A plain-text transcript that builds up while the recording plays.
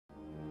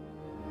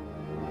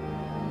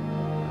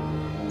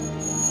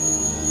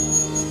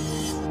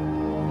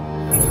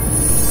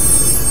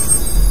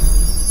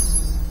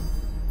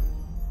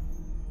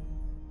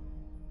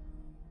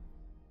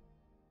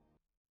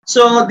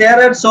So there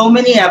are so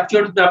many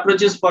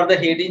approaches for the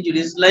head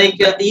injuries. Like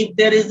if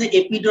there is the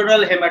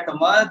epidural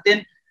hematoma,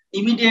 then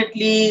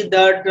immediately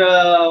that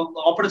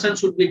operation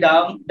should be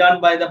done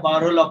by the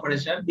barrel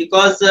operation,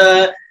 because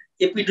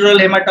epidural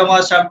hematoma,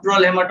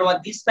 subdural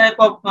hematoma, this type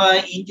of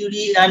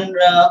injury and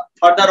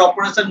further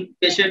operation,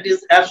 patient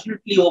is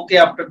absolutely okay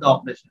after the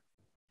operation.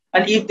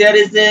 And if there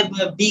is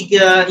a big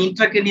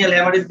intracranial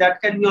hemorrhage,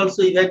 that can be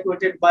also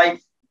evacuated by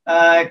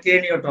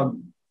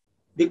craniotomy,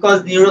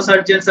 because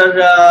neurosurgeons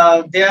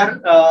are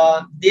there.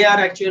 They are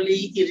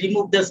actually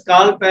remove the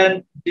scalp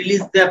and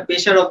release the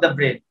pressure of the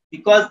brain.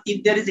 Because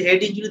if there is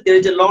head injury, there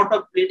is a lot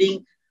of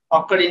bleeding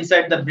occur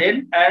inside the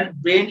brain, and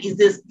brain is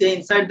this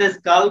inside the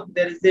scalp.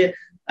 There is a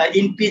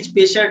increased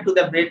pressure to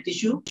the brain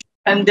tissue,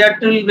 and that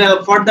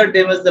will further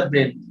damage the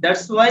brain.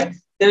 That's why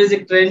there is a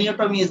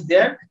craniotomy is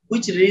there,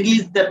 which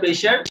release the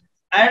pressure.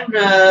 And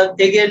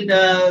again,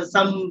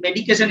 some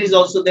medication is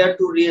also there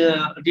to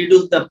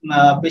reduce the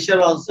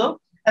pressure also,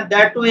 and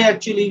that way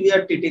actually we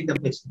are treating the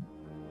patient.